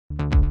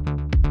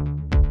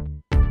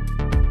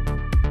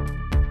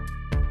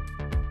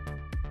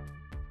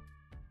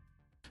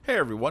Hey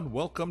everyone,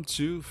 welcome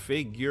to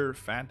Figure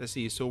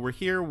Fantasy. So we're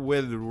here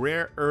with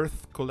Rare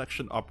Earth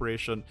Collection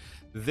Operation.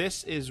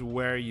 This is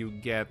where you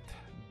get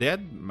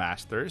Dead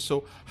Master.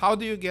 So how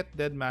do you get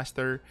Dead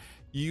Master?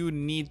 You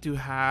need to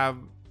have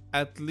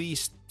at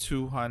least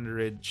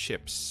 200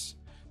 chips.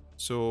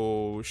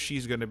 So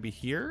she's gonna be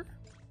here.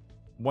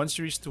 Once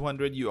you reach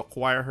 200, you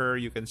acquire her.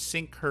 You can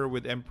sync her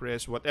with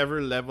Empress.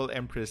 Whatever level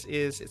Empress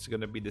is, it's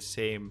gonna be the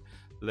same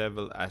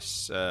level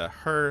as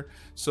her.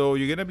 So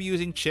you're gonna be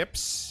using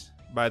chips,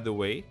 by the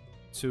way,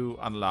 to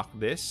unlock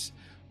this.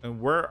 And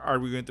where are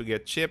we going to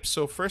get chips?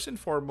 So first and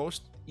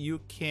foremost,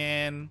 you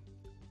can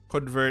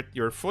convert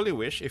your Fully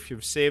Wish if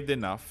you've saved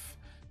enough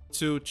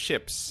to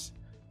chips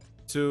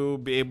to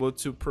be able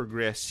to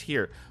progress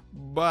here.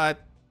 But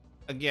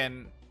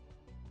again,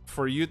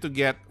 for you to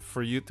get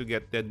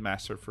Dead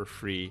Master for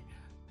free,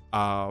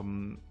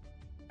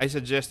 I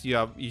suggest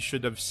you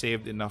should have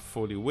saved enough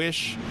Fully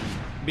Wish,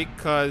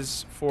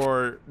 because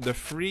for the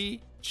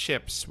free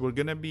chips, we're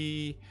gonna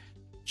be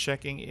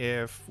checking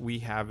if we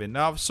have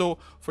enough. So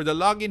for the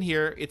login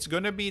here, it's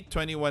gonna be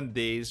 21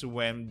 days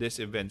when this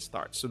event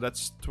starts. So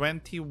that's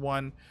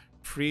 21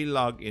 free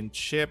login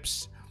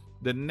chips.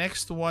 The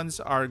next ones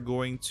are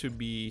going to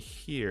be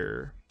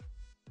here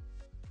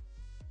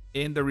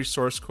in the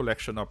resource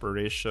collection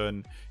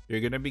operation. You're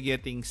gonna be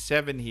getting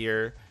 7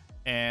 here,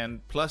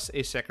 and plus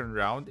a second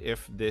round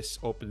if this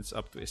opens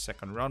up to a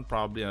second round,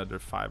 probably another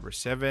 5 or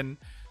 7.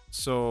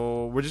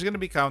 So we're just gonna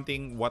be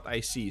counting what I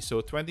see.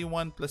 So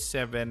 21 plus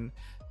 7.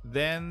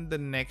 Then the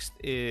next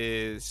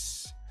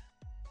is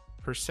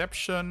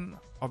Perception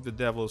of the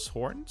Devil's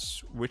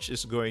Horns, which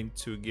is going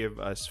to give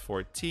us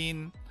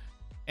 14.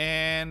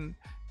 And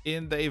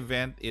in the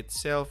event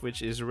itself,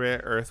 which is Rare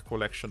Earth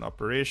Collection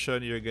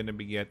Operation, you're going to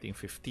be getting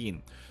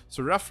 15.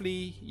 So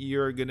roughly,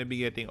 you're going to be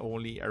getting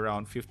only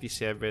around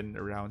 57,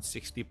 around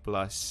 60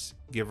 plus,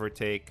 give or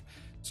take.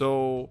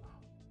 So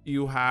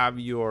you have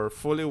your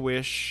Fully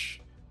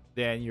Wish,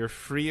 then you're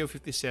free of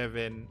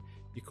 57.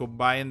 You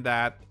combine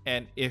that,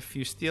 and if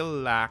you still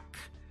lack,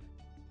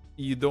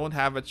 you don't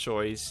have a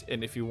choice,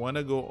 and if you want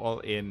to go all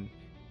in,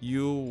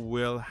 you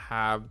will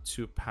have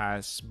to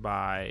pass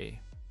by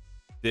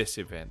this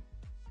event.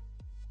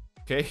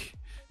 Okay,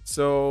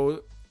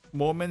 so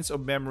Moments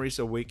of Memories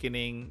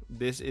Awakening,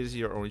 this is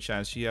your only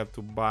chance. You have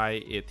to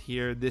buy it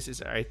here. This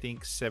is, I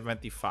think,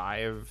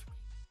 75.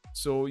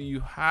 So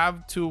you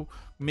have to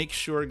make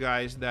sure,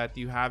 guys, that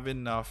you have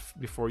enough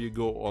before you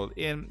go all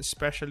in,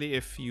 especially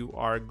if you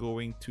are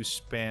going to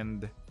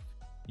spend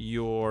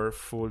your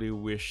Fully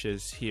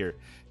Wishes here.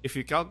 If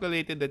you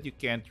calculated that you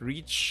can't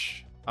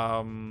reach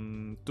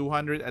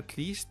 200 at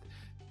least,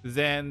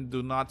 then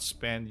do not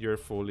spend your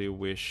Fully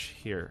Wish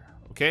here.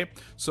 Okay,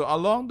 so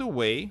along the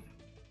way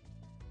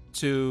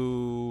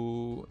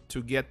to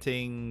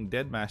getting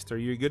Dead Master,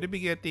 you're going to be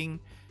getting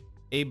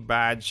a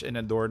badge and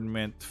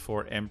adornment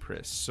for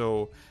Empress.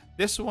 So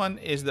this one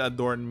is the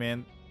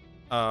adornment.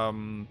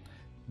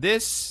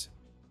 This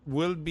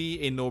will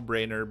be a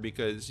no-brainer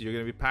because you're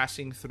going to be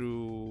passing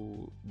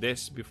through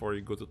this before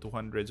you go to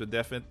 200. So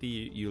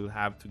definitely you'll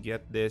have to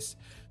get this.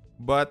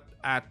 But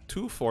at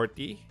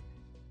 240,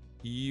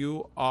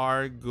 you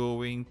are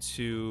going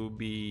to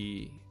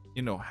be,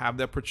 have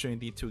the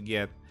opportunity to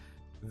get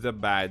the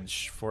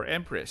badge for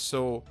Empress.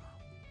 So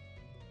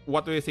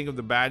what do you think of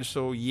the badge?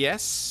 So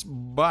yes,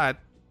 but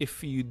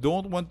if you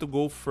don't want to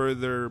go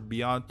further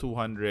beyond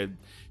 200,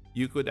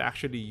 you could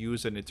actually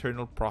use an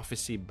Eternal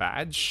Prophecy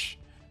badge,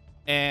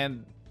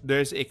 and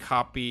there's a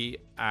copy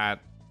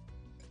at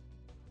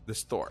the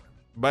store.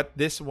 But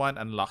this one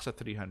unlocks at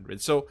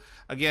 300. So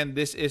again,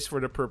 this is for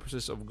the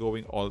purposes of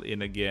going all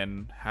in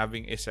again,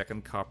 having a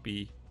second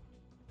copy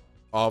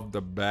of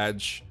the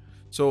badge.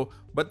 So,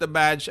 but the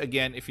badge,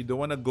 again, if you don't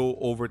want to go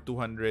over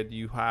 200,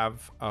 you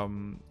have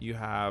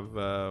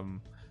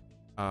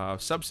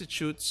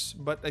substitutes.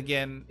 But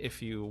again,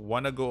 if you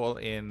want to go all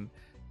in,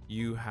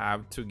 you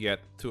have to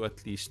get to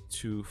at least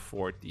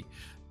 240.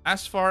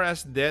 As far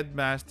as Dead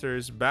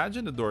Master's badge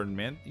and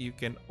adornment, you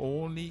can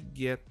only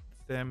get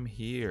them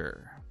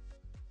here.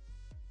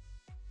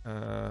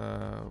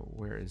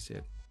 Where is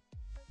it?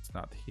 It's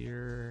not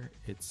here.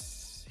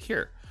 It's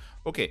here.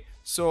 Okay,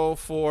 so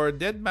for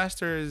Dead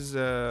Master's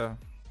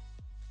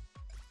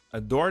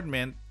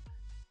adornment,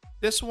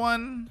 this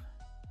one,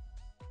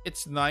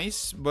 it's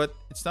nice, but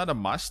it's not a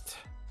must,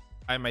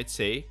 I might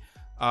say,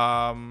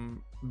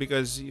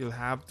 because you'll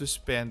have to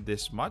spend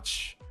this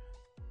much.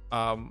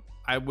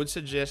 I would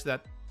suggest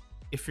that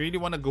if you really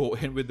want to go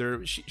in with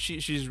her,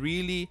 she's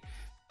really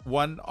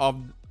one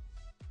of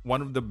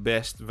the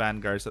best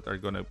vanguards that are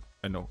gonna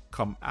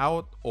come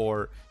out.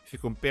 Or if you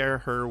compare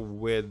her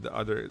with the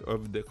other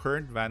of the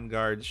current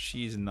vanguards,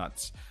 she's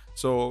nuts.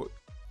 So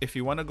if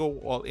you want to go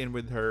all in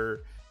with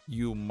her,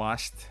 you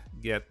must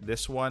get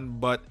this one.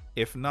 But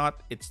if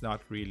not, it's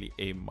not really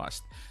a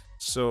must.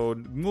 So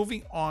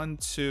moving on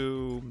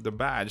to the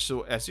badge.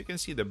 So as you can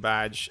see, the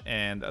badge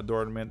and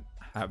adornment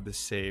have the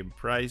same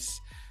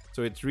price.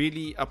 So it's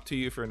really up to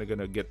you if you're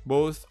gonna get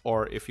both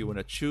or if you want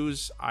to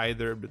choose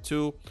either of the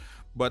two.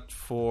 But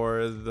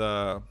for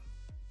the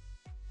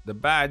The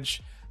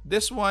badge,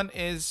 this one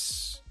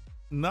is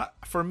not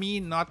for me,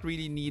 not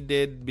really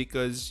needed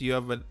because you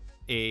have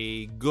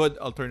a good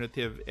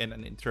alternative in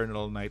an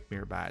internal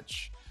nightmare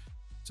badge.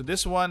 So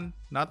this one,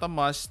 not a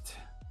must.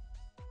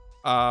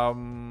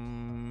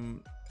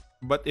 Um,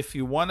 but if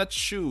you want to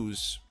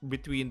choose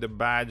between the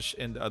badge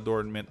and the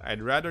adornment,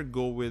 I'd rather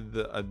go with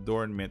the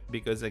adornment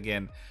because,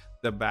 again,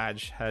 the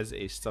badge has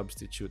a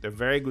substitute, a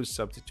very good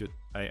substitute,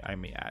 I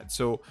may add.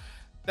 So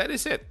that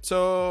is it.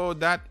 So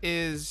that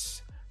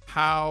is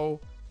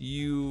how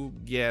you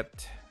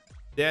get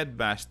Dead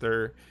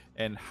Master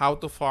and how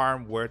to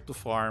farm, where to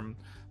farm.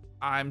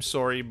 I'm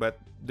sorry, but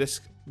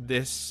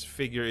this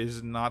figure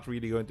is not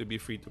really going to be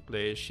free to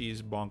play.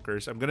 She's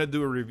bonkers. I'm gonna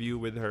do a review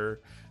with her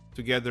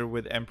together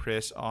with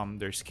Empress on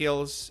their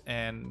skills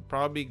and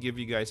probably give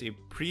you guys a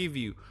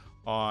preview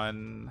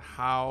on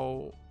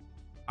how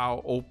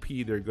OP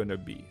they're gonna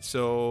be.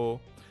 So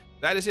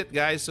that is it,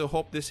 guys. So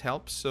hope this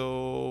helps.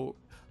 So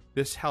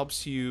this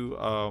helps you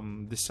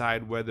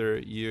decide whether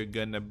you're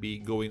gonna be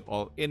going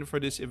all in for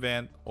this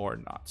event or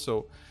not.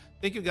 So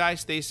thank you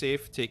guys. Stay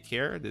safe. Take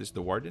care. This is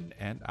the Warden,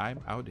 and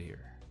I'm out of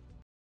here.